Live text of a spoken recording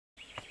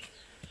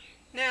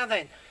Now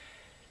then,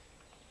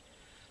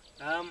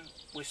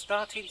 we're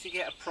starting to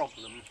get a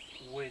problem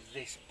with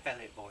this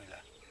pellet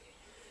boiler.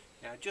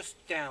 Now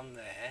just down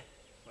there,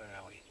 where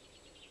are we?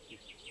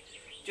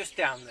 Just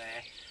down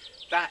there,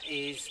 that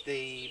is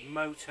the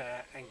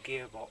motor and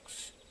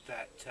gearbox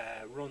that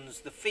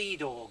runs the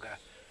feed auger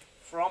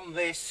from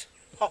this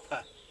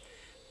hopper.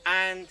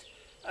 And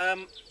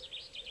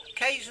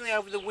occasionally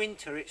over the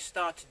winter it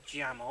started to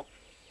jam up,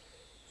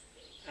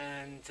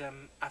 and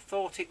I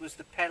thought it was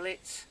the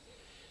pellets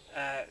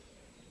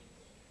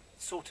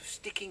sort of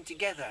sticking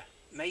together.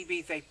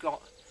 Maybe they've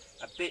got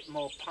a bit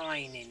more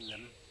pine in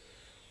them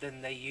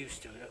than they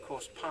used to, and of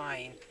course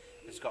pine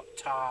has got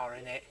tar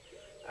in it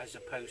as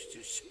opposed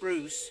to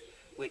spruce,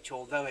 which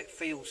although it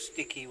feels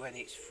sticky when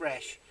it's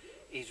fresh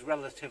is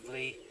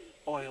relatively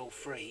oil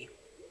free,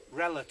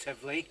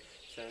 relatively,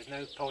 so there's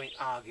no point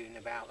arguing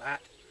about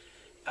that.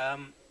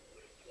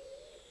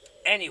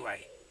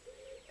 Anyway,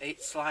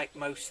 it's like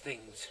most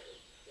things,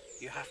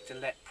 you have to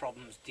let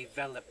problems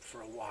develop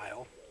for a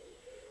while.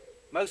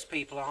 Most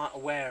people aren't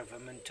aware of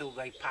them until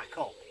they pack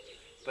up,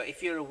 but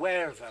if you're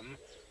aware of them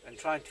and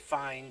trying to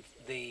find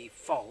the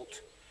fault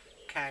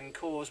can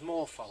cause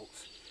more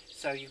faults.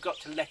 So you've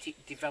got to let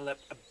it develop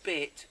a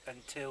bit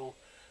until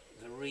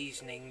the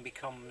reasoning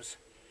becomes,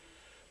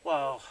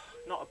 well,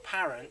 not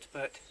apparent,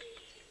 but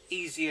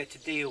easier to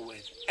deal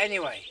with.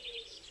 Anyway,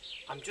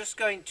 I'm just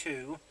going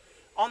to,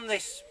 on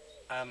this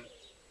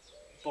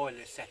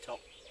boiler setup,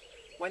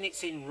 when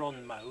it's in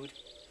run mode,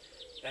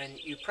 then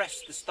you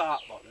press the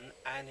start button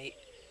and it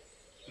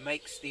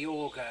makes the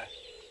auger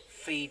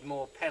feed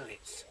more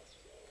pellets.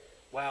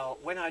 Well,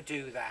 when I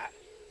do that,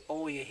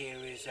 all you hear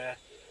is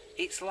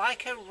it's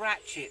like a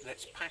ratchet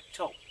that's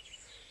packed up,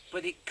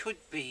 but it could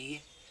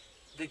be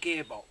the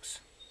gearbox.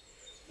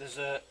 There's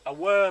a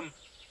worm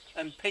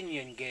and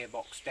pinion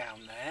gearbox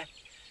down there,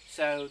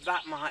 so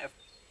that might have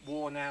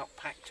worn out,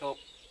 packed up,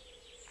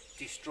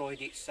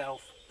 destroyed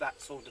itself, that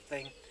sort of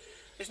thing.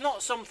 It's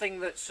not something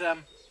that's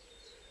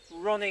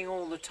running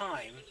all the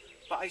time,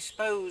 but I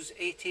suppose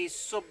it is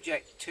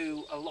subject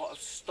to a lot of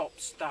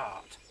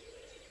stop-start.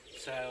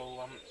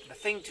 So the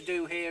thing to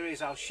do here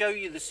is I'll show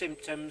you the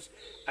symptoms,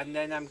 and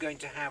then I'm going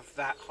to have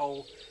that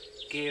whole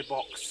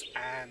gearbox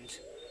and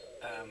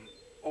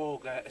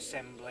auger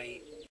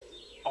assembly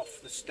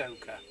off the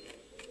stoker.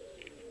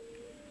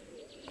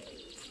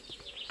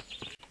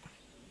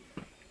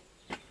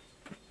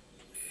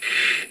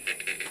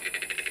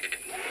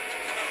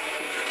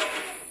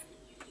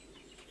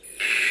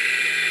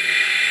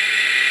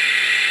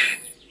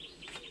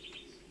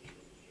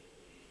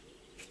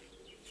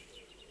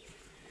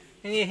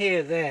 And you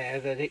hear there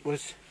that it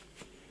was,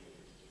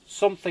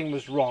 something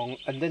was wrong,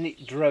 and then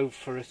it drove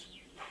for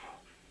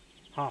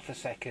half a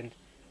second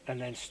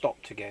and then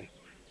stopped again.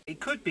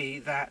 It could be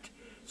that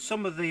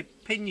some of the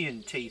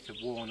pinion teeth have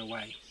worn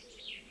away,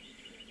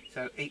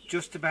 so it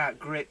just about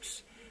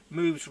grips,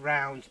 moves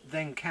round,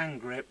 then can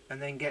grip,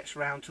 and then gets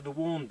round to the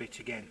worn bit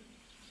again.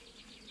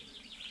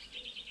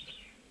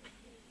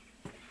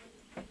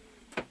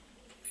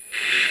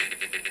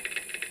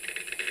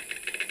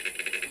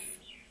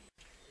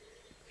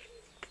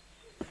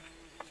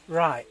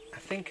 Right, I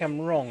think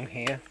I'm wrong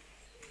here,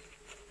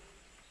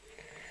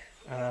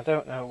 and I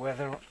don't know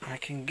whether I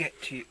can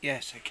get to you.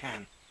 Yes, I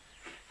can.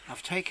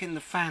 I've taken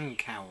the fan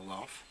cowl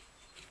off,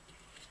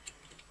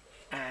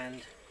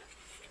 and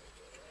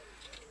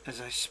as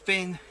I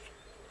spin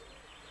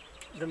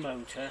the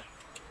motor,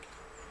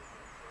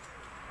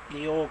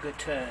 the auger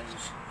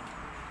turns.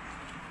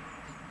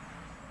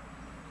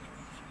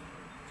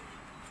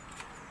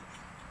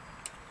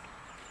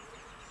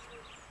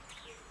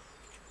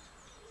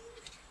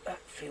 That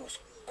feels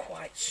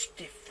quite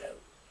stiff though.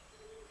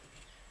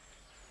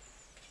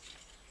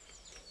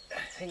 I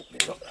think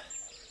we've got,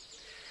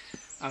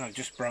 and I've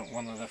just broke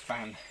one of the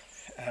fan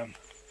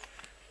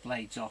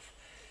blades off,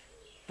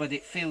 but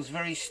it feels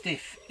very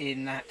stiff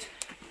in that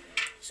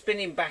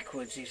spinning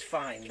backwards is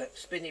fine, but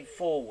spinning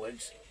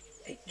forwards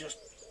it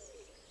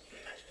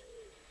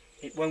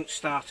won't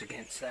start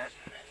against that.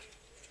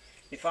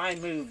 If I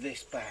move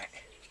this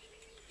back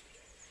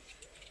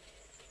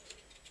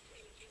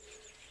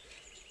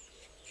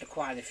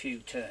quite a few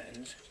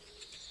turns,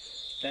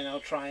 then I'll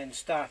try and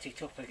start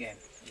it up again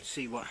and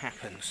see what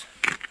happens.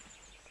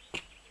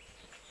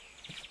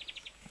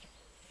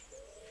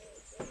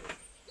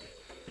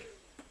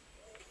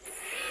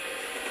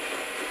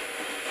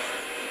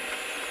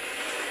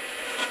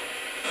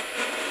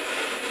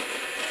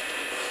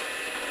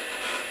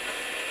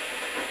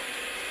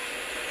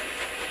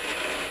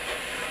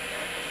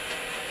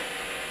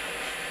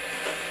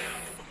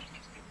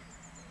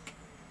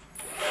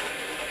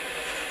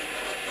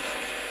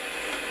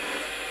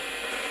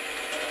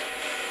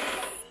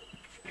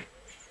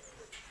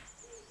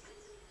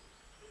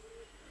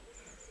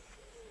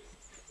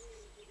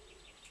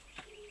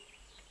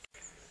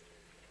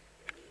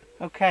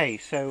 Okay,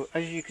 so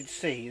as you can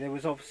see, there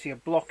was obviously a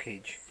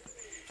blockage,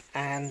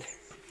 and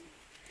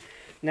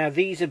now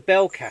these are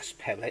bell cast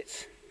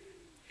pellets,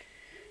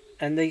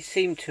 and they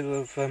seem to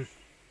have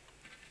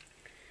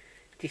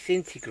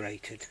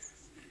disintegrated.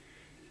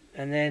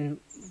 and then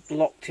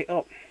blocked it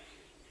up.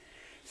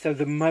 So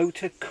the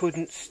motor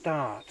couldn't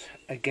start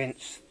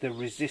against the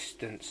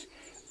resistance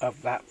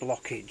of that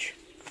blockage.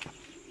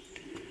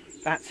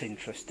 That's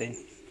interesting.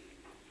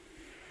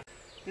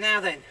 Now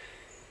then,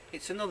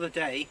 it's another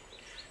day,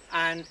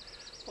 and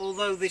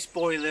although this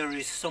boiler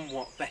is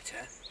somewhat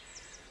better,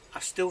 I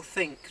still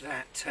think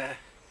that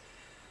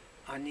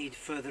I need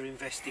further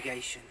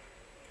investigation.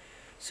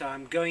 So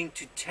I'm going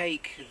to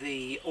take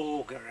the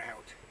auger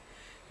out.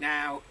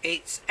 Now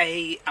it's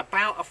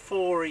about a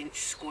 4-inch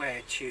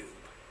square tube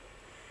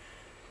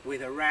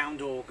with a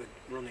round auger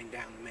running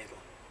down the middle.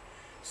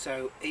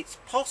 So it's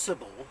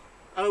possible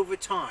over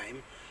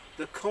time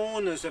the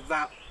corners of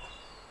that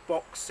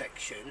box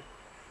section,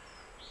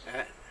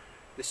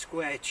 the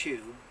square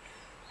tube,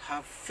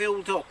 have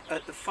filled up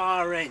at the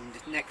far end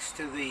next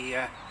to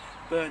the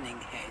burning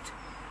head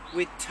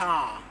with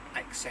tar,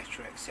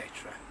 etc,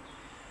 etc,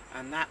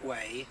 and that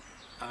way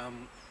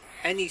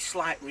any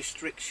slight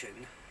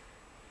restriction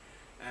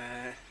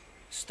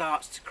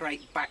starts to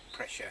create back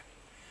pressure.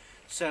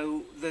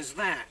 So there's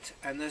that,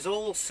 and there's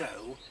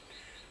also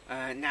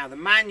now the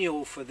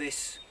manual for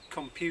this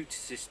computer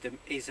system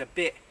is a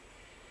bit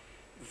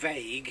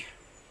vague,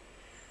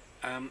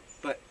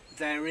 but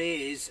there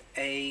is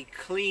a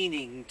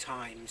cleaning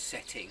time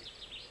setting.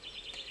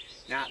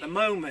 Now at the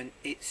moment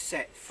it's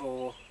set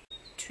for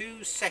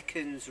 2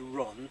 seconds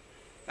run,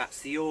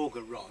 that's the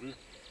auger run,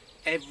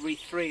 every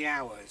 3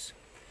 hours,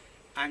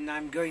 and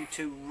I'm going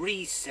to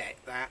reset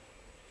that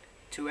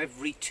to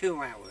every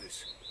 2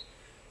 hours,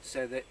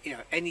 so that, you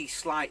know, any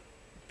slight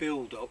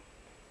build up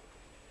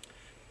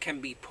can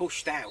be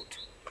pushed out.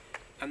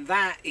 And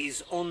that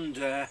is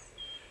under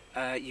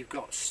you've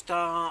got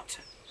start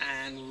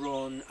and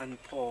run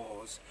and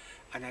pause,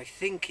 and I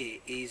think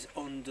it is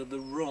under the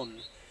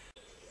run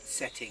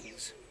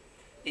settings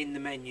in the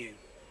menu.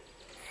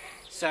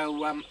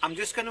 So I'm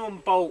just going to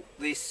unbolt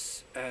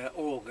this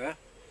auger.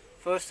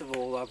 First of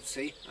all,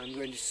 obviously I'm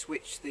going to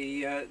switch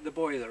the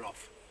boiler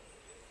off.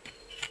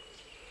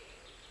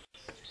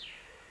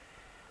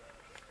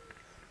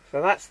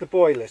 So that's the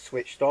boiler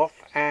switched off,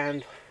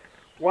 and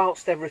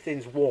whilst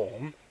everything's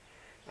warm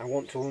I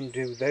want to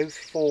undo those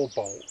 4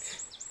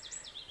 bolts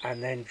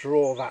and then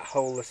draw that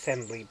whole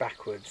assembly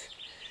backwards,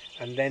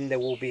 and then there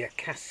will be a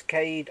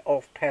cascade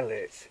of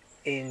pellets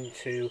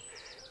into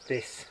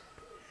this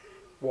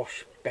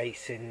wash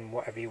basin,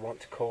 whatever you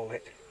want to call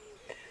it.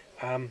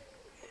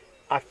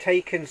 I've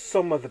taken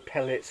some of the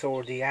pellets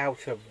already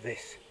out of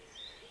this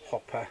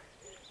hopper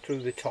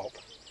through the top,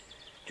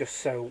 just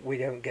so we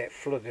don't get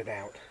flooded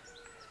out.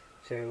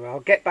 So I'll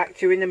get back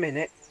to you in a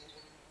minute.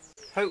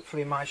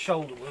 Hopefully my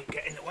shoulder won't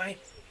get in the way.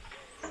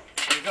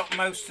 We've got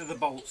most of the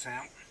bolts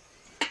out.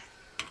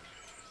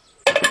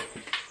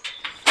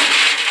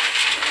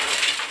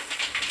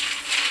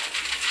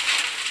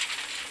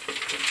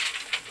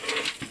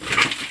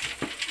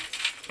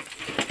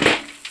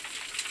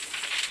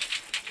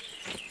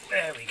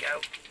 There we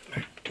go.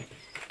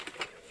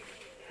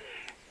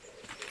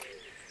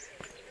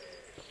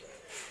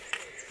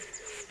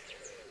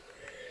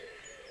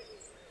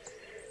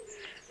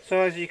 So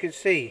as you can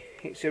see,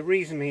 it's a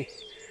reasonably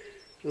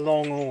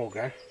long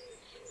auger.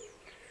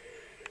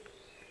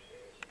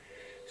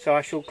 So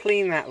I shall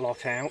clean that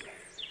lot out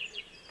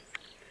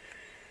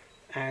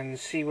and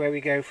see where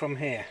we go from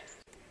here.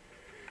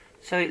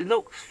 So it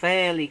looks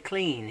fairly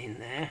clean in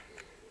there,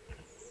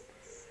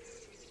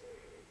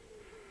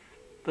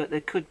 but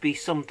there could be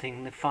something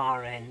in the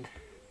far end,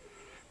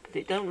 but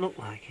it don't look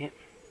like it.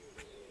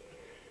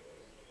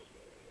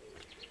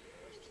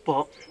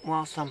 But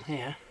whilst I'm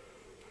here,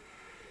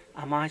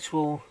 I might as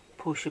well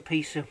push a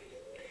piece of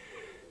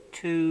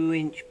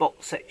 2-inch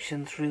box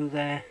section through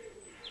there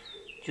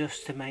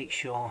just to make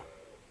sure.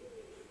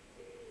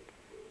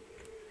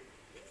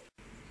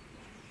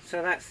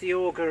 So that's the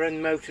auger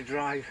and motor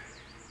drive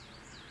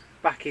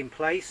back in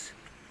place.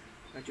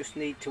 I just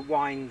need to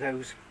wind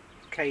those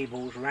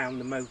cables around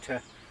the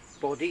motor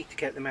body to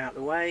get them out of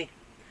the way,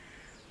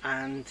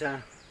 and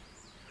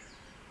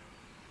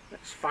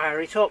let's fire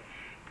it up.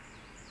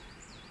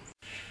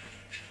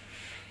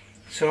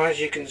 So as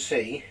you can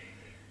see,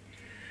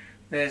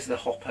 there's the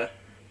hopper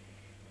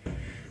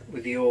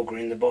with the auger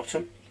in the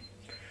bottom.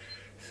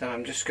 So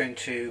I'm just going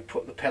to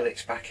put the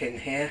pellets back in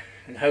here,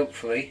 and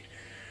hopefully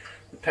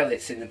the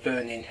pellets in the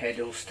burning head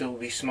will still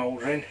be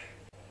smouldering.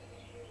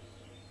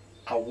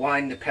 I'll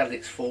wind the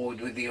pellets forward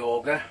with the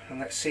auger and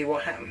let's see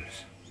what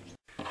happens.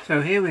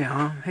 So here we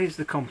are, here's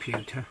the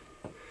computer.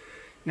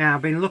 Now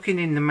I've been looking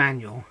in the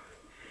manual,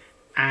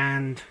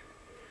 and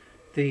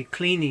the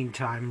cleaning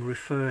time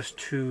refers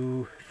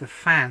to the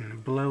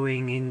fan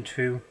blowing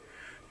into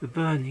the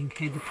burning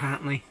head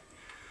apparently.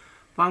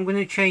 But I'm going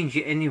to change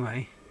it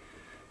anyway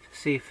to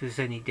see if there's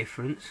any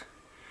difference.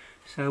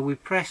 So we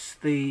press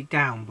the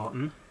down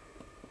button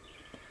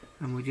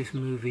and we're just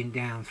moving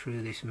down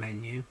through this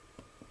menu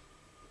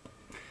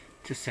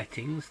to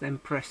settings, then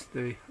press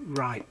the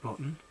right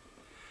button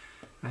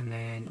and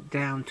then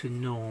down to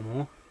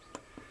normal,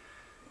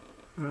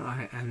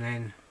 right, and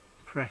then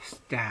press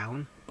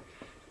down,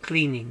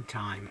 cleaning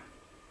time,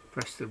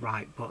 press the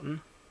right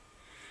button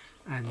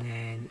and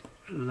then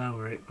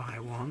lower it by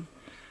 1,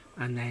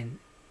 and then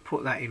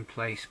put that in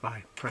place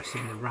by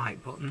pressing the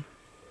right button.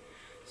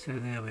 So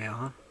there we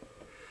are.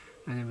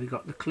 And then we've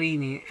got the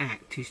cleaning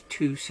act is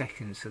 2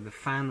 seconds, so the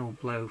fan will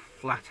blow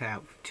flat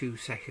out for 2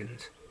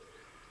 seconds.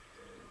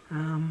 I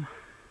don't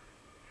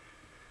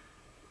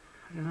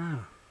know.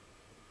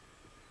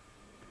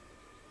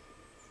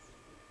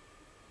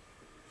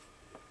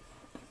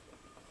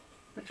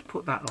 Let's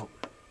put that up.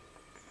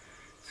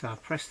 So I'll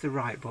press the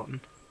right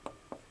button.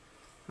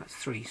 That's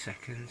 3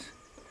 seconds.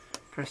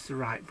 Press the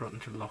right button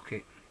to lock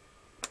it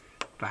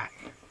back.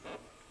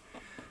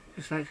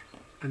 Just like,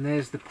 and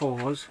there's the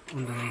pause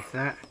underneath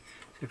that.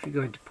 So if you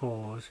go into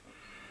pause,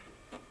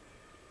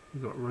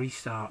 you've got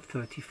restart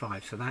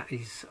 35. So that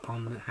is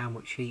on how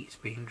much heat's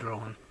being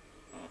drawn.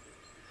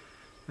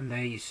 And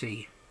there you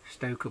see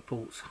stoker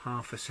pulse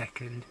half a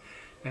second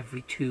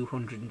every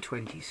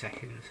 220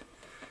 seconds.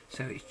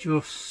 So it's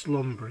just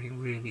slumbering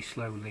really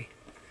slowly.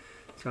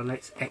 So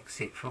let's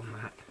exit from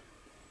that.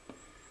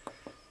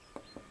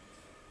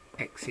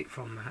 Exit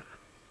from that.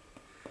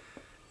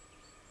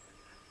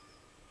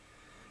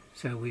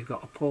 So we've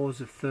got a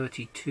pause of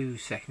 32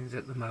 seconds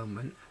at the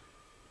moment,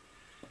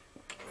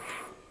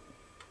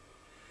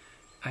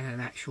 and an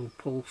actual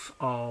pulse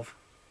of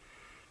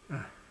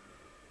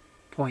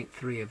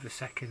 0.3 of a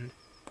second,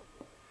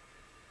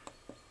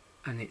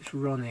 and it's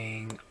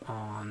running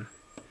on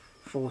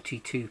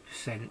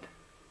 42%.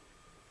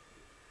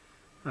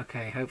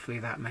 Okay, hopefully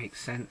that makes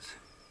sense.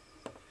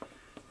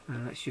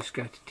 And let's just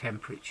go to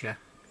temperature,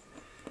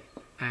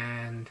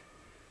 and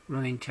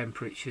running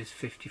temperature is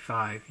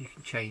 55. You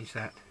can change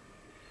that.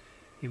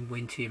 In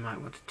winter you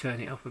might want to turn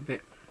it up a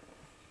bit.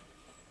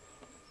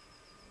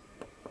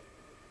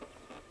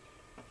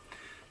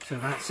 So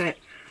that's it.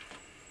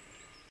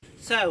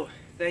 So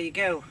there you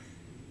go.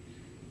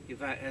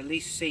 You've at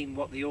least seen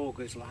what the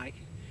auger's like,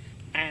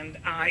 and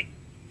I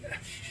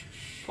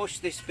push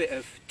this bit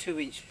of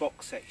 2-inch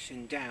box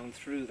section down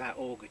through that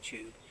auger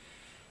tube,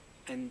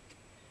 and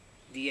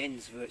the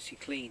end's virtually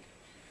clean.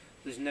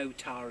 There's no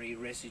tarry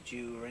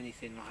residue or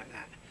anything like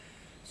that.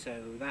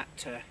 So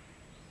that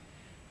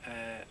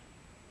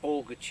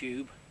auger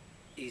tube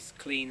is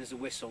clean as a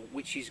whistle,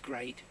 which is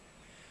great.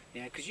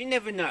 Yeah, because you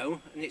never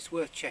know, and it's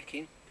worth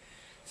checking.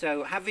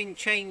 So having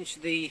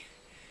changed the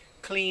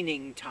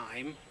cleaning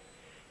time,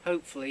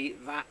 hopefully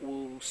that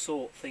will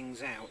sort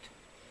things out.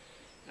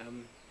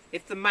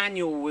 If the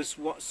manual was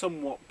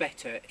somewhat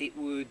better, it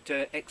would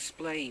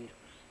explain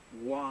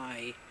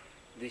why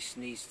this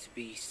needs to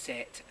be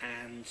set,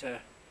 and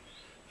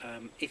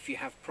if you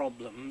have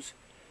problems,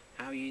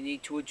 how you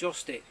need to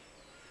adjust it.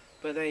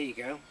 But there you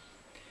go.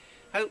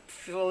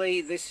 Hopefully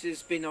this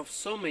has been of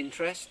some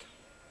interest.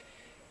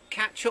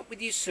 Catch up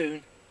with you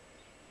soon.